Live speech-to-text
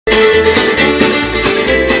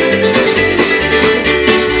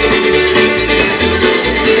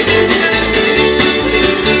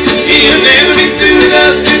You'll never be through with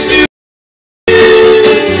us two.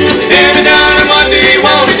 Tell me, darling, what do you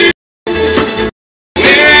want to do?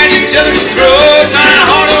 We're at each other's throat, my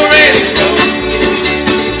heart already knows.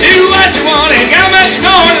 Do what you want, ain't got much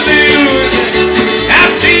more to lose. I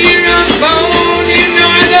see you on the phone, you know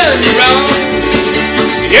I done you wrong.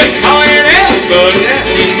 You're calling out, but that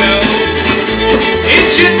we know. It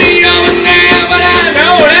should be over now, but I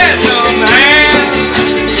know that's on now.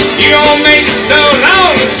 You gon' make it so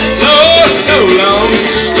long and slow, so long and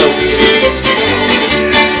slow.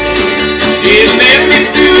 It'll never be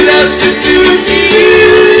through with us two.